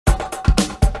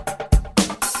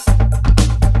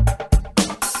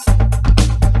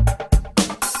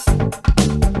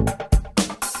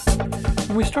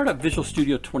start up Visual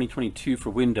Studio 2022 for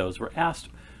Windows, we're asked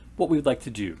what we'd like to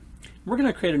do. We're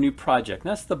going to create a new project. And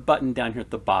that's the button down here at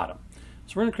the bottom.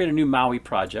 So we're going to create a new MAUI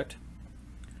project.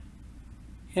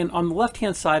 And on the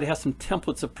left-hand side, it has some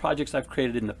templates of projects I've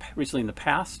created recently in the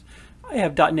past. I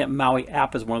have .NET MAUI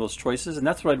app as one of those choices, and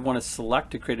that's what I'd want to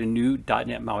select to create a new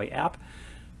 .NET MAUI app.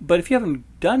 But if you haven't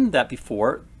done that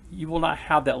before, you will not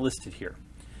have that listed here.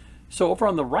 So over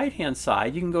on the right-hand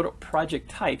side, you can go to Project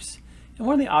Types, and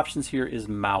one of the options here is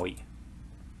MAUI.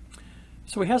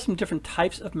 So we have some different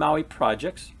types of MAUI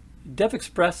projects.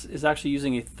 DevExpress is actually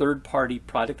using a third-party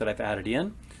project that I've added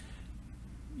in.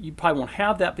 You probably won't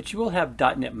have that, but you will have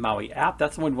 .NET MAUI app.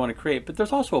 That's the one you want to create. But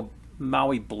there's also a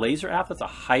MAUI Blazor app. That's a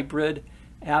hybrid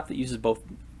app that uses both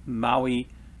MAUI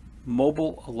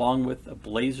mobile along with a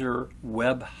Blazor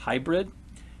web hybrid.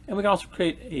 And we can also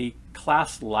create a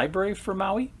class library for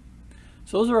MAUI.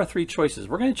 So those are our three choices.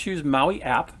 We're going to choose MAUI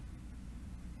app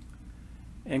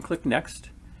and click next.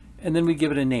 And then we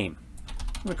give it a name.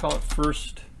 I'm going to call it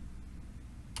First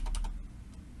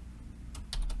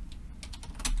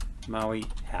MAUI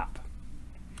app.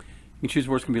 You can choose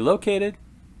where it's going to be located.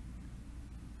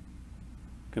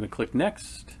 I'm going to click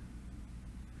next.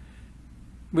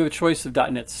 We have a choice of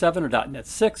 .NET 7 or .NET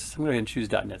 6. I'm going to go ahead and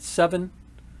choose .NET 7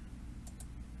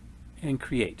 and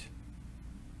create.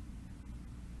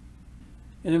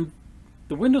 And in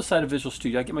the Windows side of Visual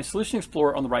Studio, I get my Solution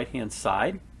Explorer on the right-hand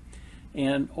side.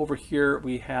 And over here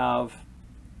we have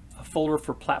a folder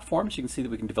for platforms. You can see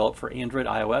that we can develop for Android,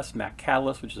 iOS, Mac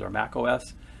Catalyst, which is our Mac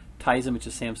OS, Tizen, which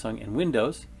is Samsung, and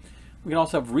Windows. We can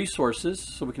also have resources,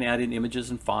 so we can add in images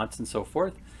and fonts and so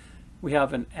forth. We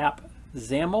have an app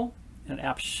XAML, an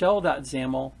app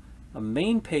shell.xaml, a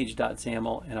main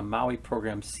page.xaml, and a MAUI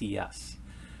program CS.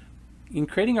 In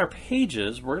creating our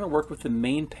pages, we're going to work with the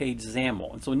main page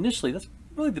XAML. And so initially, that's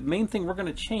really the main thing we're going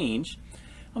to change.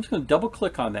 I'm just going to double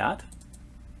click on that.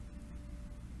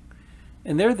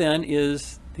 And there then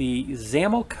is the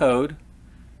XAML code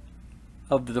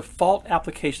of the default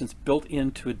applications built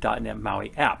into a .NET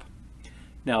MAUI app.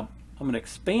 Now, I'm going to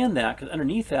expand that because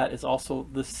underneath that is also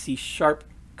the C#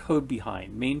 code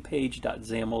behind,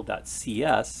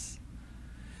 mainpage.xaml.cs,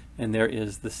 and there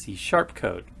is the C#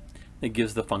 code that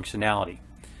gives the functionality.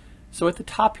 So at the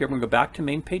top here, I'm going to go back to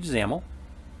main page XAML.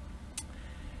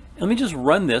 And let me just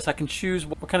run this. I can choose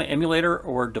what kind of emulator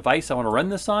or device I want to run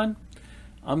this on.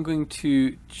 I'm going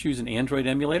to choose an Android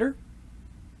emulator.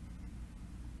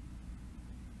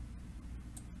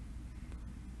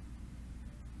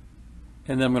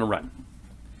 And then I'm going to run.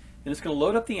 And it's going to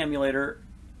load up the emulator,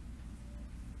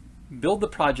 build the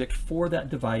project for that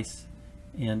device,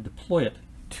 and deploy it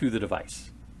to the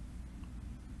device.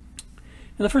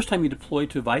 And the first time you deploy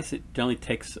to a device, it generally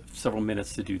takes several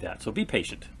minutes to do that, so be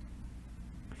patient.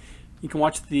 You can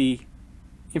watch the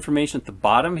information at the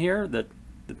bottom here, that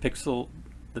the pixel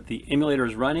that the emulator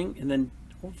is running, and then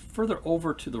further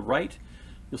over to the right,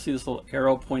 you'll see this little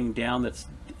arrow pointing down that's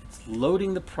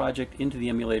loading the project into the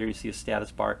emulator. You see a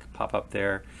status bar pop up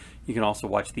there. You can also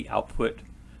watch the output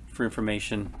for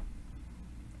information.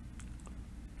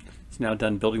 It's now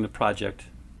done building the project.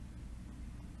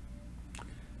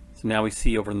 So now we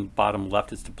see over in the bottom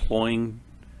left it's deploying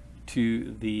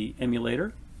to the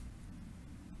emulator.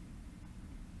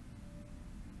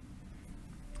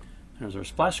 There's our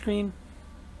splash screen.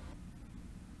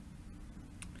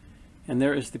 And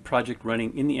there is the project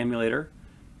running in the emulator.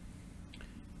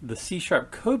 The C#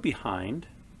 code behind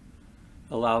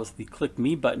allows the Click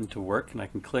Me button to work, and I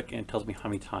can click and it tells me how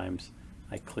many times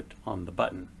I clicked on the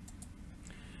button.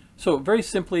 So very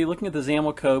simply, looking at the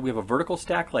XAML code, we have a vertical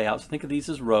stack layout. So think of these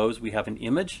as rows. We have an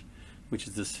image, which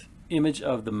is this image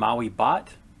of the MAUI bot,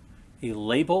 a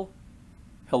label,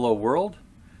 Hello World,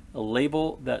 a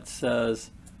label that says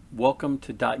Welcome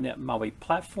to .NET MAUI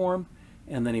Platform,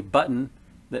 and then a button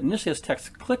that initially has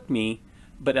text Click Me,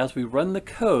 but as we run the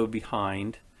code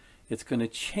behind, it's going to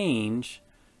change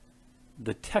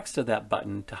the text of that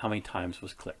button to how many times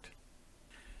was clicked.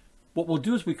 What we'll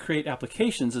do as we create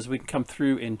applications is we can come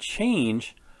through and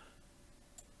change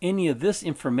any of this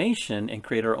information and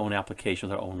create our own application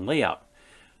with our own layout.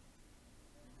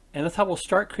 And that's how we'll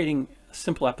start creating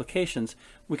simple applications.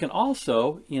 We can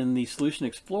also, in the Solution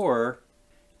Explorer,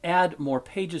 add more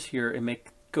pages here and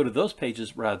go to those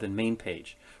pages rather than main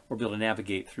page, or be able to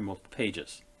navigate through multiple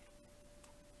pages.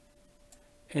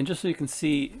 And just so you can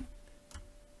see,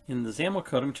 in the XAML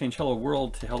code, I'm going to change Hello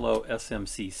World to Hello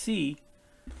SMCC.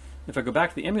 If I go back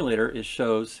to the emulator, it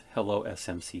shows Hello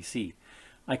SMCC.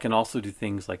 I can also do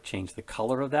things like change the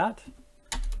color of that.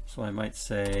 So I might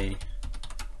say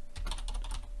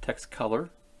text color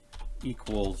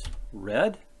equals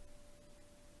red.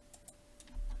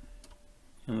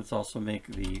 And let's also make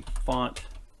the font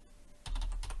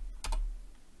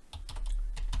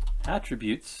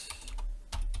attributes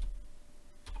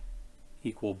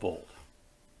equal bold.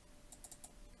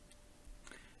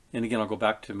 And again, I'll go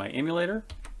back to my emulator,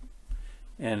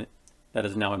 and that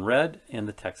is now in red, and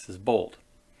the text is bold.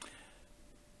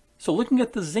 So looking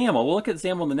at the XAML, we'll look at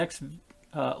XAML in the next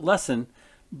lesson,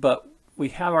 but we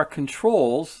have our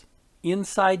controls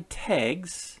inside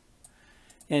tags,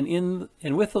 and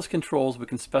with those controls we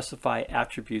can specify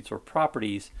attributes or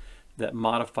properties that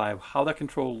modify how that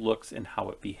control looks and how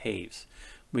it behaves.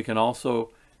 We can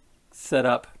also set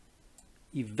up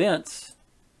events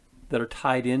that are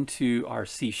tied into our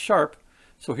C#.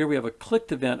 So here we have a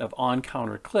clicked event of on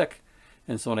counter click,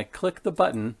 and so when I click the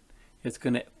button, it's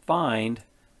going to find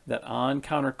that on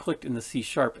counter clicked in the C#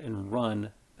 and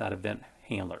run that event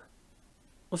handler.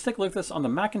 Let's take a look at this on the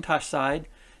Macintosh side,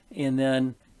 and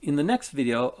then in the next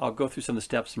video I'll go through some of the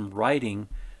steps in writing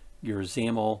your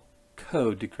XAML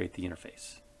code to create the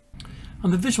interface.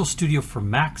 On the Visual Studio for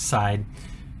Mac side,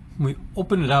 when we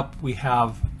open it up, we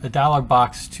have a dialog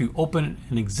box to open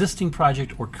an existing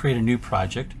project or create a new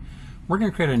project. We're going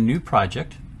to create a new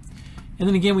project. And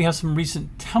then again, we have some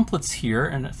recent templates here,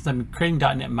 and since I'm creating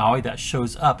 .NET MAUI, that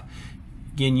shows up.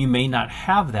 Again, you may not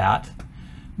have that,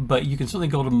 but you can certainly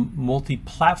go to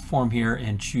multi-platform here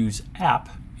and choose app,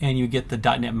 and you get the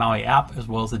 .NET MAUI app as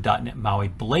well as the .NET MAUI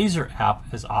Blazor app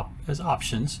as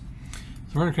options.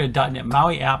 So we're going to create a .NET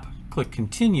MAUI app, click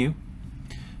continue,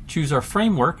 choose our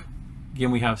framework. Again,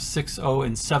 we have 6.0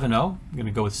 and 7.0. I'm going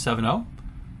to go with 7.0.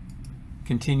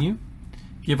 Continue.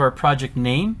 Give our project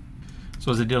name.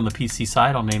 So as I did on the PC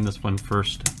side, I'll name this one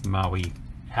first MAUI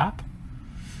app.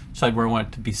 Decide where I want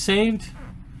it to be saved.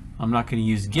 I'm not going to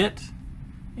use Git,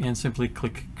 and simply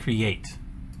click create.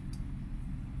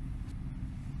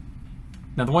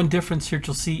 Now the one difference here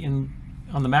you'll see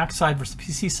on the Mac side versus the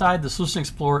PC side, the Solution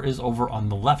Explorer is over on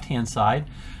the left-hand side,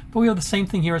 but we have the same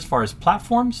thing here as far as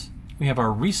platforms. We have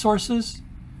our resources,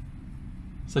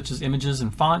 such as images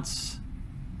and fonts,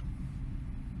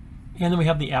 and then we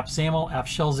have the app XAML, app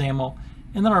shell XAML,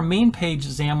 and then our main page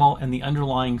XAML and the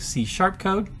underlying C#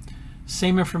 code.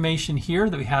 Same information here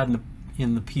that we had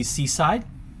in the PC side.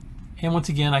 And once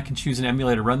again, I can choose an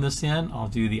emulator to run this in. I'll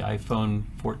do the iPhone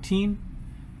 14.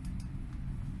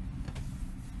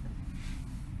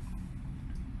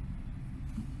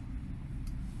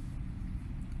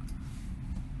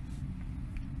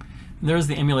 And there's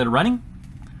the emulator running.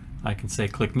 I can say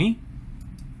click me,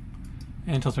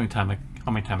 and it tells me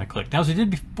how many times I click. Now, as we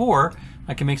did before,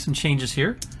 I can make some changes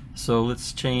here. So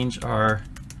let's change our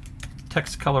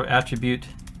text color attribute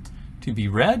to be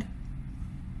red.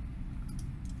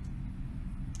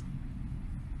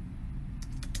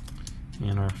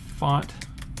 And our font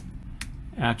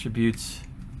attributes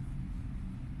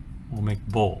we'll make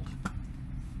bold.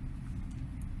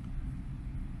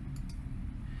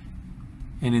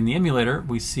 And in the emulator,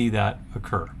 we see that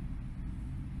occur.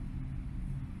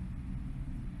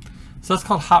 So that's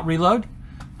called hot reload.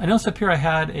 I noticed up here I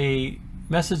had a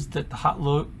message that the hot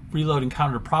reload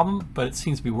encountered a problem, but it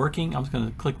seems to be working. I'm just going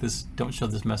to click this don't show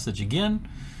this message again.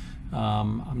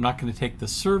 I'm not going to take the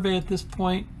survey at this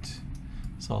point,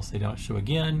 so I'll say don't show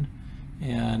again.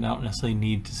 And I don't necessarily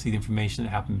need to see the information that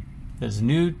happened that is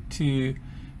new to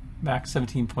Mac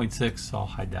 17.6, so I'll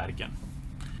hide that again.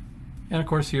 And of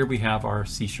course here we have our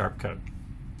C# code.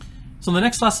 So in the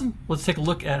next lesson, let's take a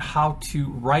look at how to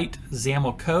write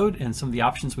XAML code and some of the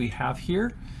options we have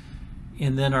here.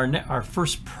 And then our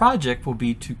first project will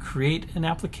be to create an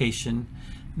application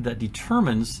that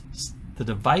determines the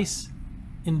device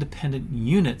independent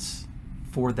units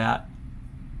for that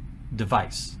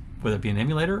device, whether it be an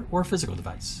emulator or a physical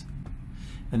device.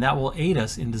 And that will aid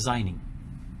us in designing.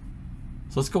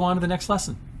 So let's go on to the next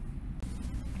lesson.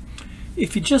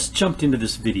 If you just jumped into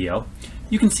this video,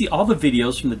 you can see all the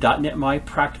videos from the .NET MAUI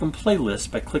Practicum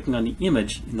playlist by clicking on the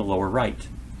image in the lower right.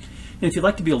 And if you'd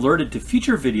like to be alerted to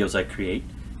future videos I create,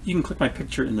 you can click my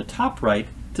picture in the top right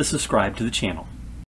to subscribe to the channel.